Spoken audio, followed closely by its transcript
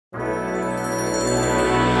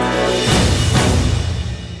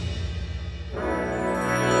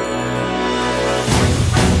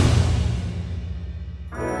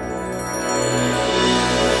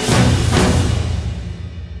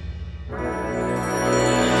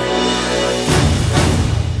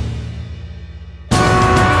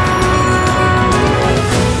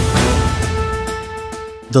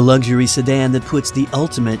The luxury sedan that puts the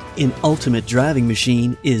ultimate in ultimate driving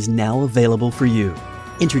machine is now available for you.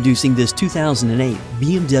 Introducing this 2008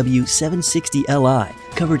 BMW 760 Li,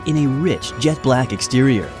 covered in a rich jet black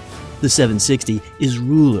exterior. The 760 is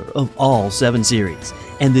ruler of all 7 Series,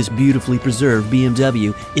 and this beautifully preserved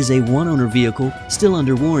BMW is a one-owner vehicle still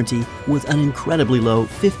under warranty with an incredibly low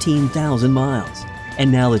 15,000 miles. And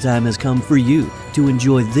now the time has come for you to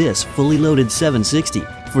enjoy this fully loaded 760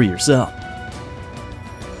 for yourself.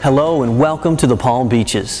 Hello and welcome to the Palm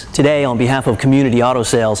Beaches. Today, on behalf of Community Auto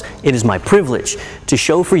Sales, it is my privilege to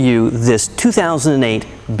show for you this 2008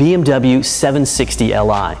 BMW 760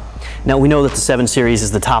 Li. Now, we know that the 7 Series is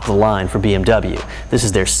the top of the line for BMW. This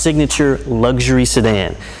is their signature luxury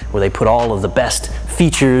sedan, where they put all of the best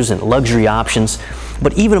features and luxury options.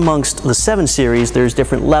 But even amongst the 7 Series, there's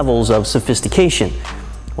different levels of sophistication.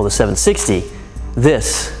 Well, the 760,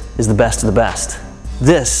 this is the best of the best.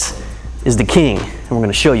 This is the king, and we're going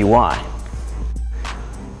to show you why.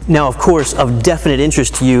 Now, of course, of definite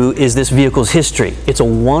interest to you is this vehicle's history. It's a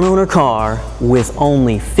one-owner car with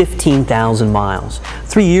only 15,000 miles.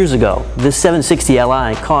 3 years ago, this 760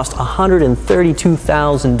 Li cost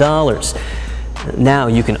 $132,000. Now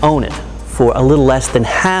you can own it for a little less than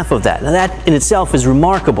half of that. Now that in itself is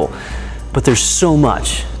remarkable, but there's so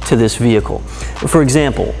much to this vehicle. For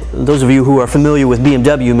example, those of you who are familiar with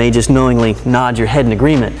BMW may just knowingly nod your head in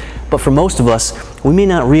agreement, but for most of us, we may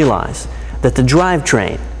not realize that the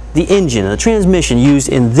drivetrain, the engine, and the transmission used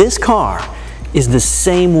in this car is the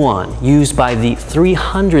same one used by the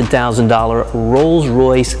 $300,000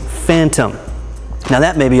 Rolls-Royce Phantom. Now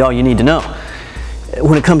that may be all you need to know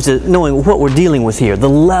when it comes to knowing what we're dealing with here, the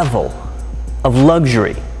level of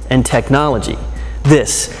luxury and technology.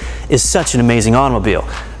 This is such an amazing automobile,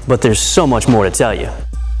 but there's so much more to tell you.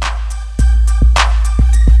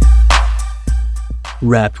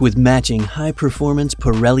 Wrapped with matching high-performance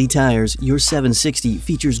Pirelli tires, your 760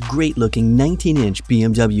 features great-looking 19-inch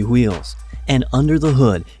BMW wheels. And under the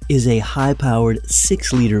hood is a high-powered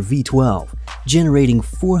 6-liter V12, generating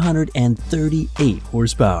 438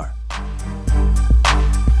 horsepower.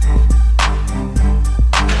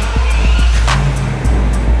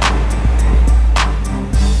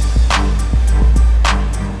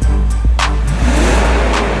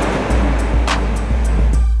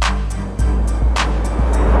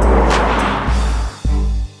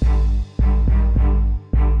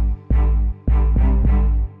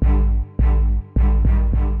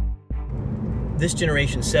 This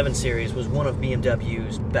generation 7 Series was one of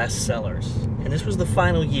BMW's best sellers, and this was the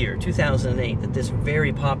final year, 2008, that this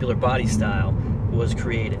very popular body style was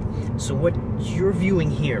created. So what you're viewing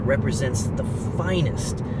here represents the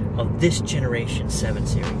finest of this generation 7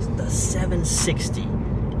 Series, the 760 Li.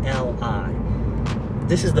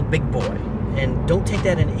 This is the big boy, and don't take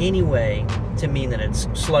that in any way to mean that it's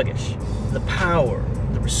sluggish. The power,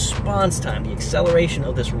 the response time, the acceleration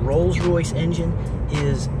of this Rolls-Royce engine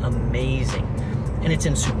is amazing. And it's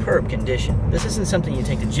in superb condition. This isn't something you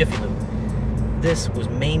take to Jiffy Lube. This was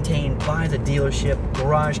maintained by the dealership,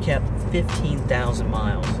 garage kept, 15,000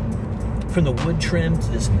 miles. From the wood trim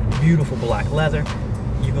to this beautiful black leather,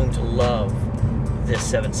 you're going to love this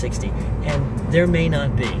 760. And there may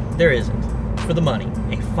not be, there isn't, for the money,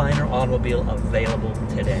 a finer automobile available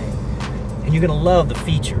today. And you're going to love the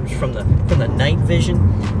features from the night vision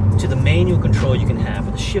to the manual control you can have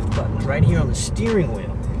with the shift buttons right here on the steering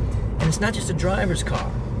wheel. And it's not just a driver's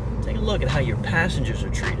car. Take a look at how your passengers are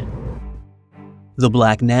treated. The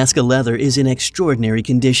black Nazca leather is in extraordinary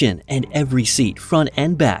condition, and every seat, front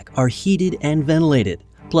and back, are heated and ventilated.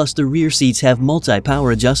 Plus, the rear seats have multi-power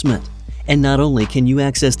adjustment. And not only can you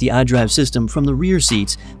access the iDrive system from the rear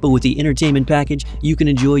seats, but with the entertainment package, you can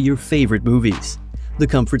enjoy your favorite movies. The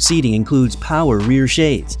comfort seating includes power rear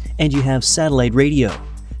shades, and you have satellite radio.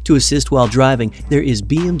 To assist while driving, there is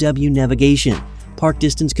BMW navigation, park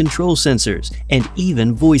distance control sensors, and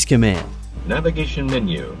even voice command. Navigation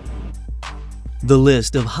menu. The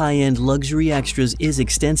list of high-end luxury extras is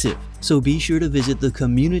extensive, so be sure to visit the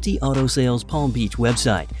Community Auto Sales Palm Beach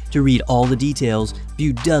website to read all the details,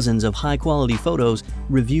 view dozens of high-quality photos,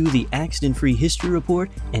 review the accident-free history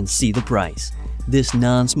report, and see the price. This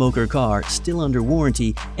non-smoker car, still under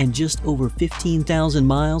warranty and just over 15,000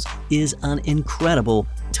 miles, is an incredible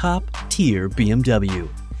top-tier BMW.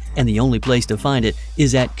 And the only place to find it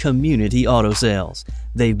is at Community Auto Sales.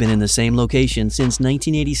 They've been in the same location since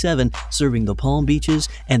 1987, serving the Palm Beaches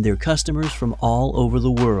and their customers from all over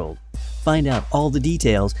the world. Find out all the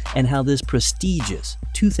details and how this prestigious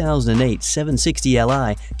 2008 760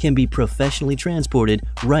 Li can be professionally transported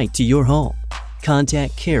right to your home.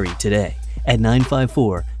 Contact Carrie today at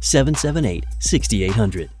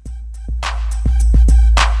 954-778-6800.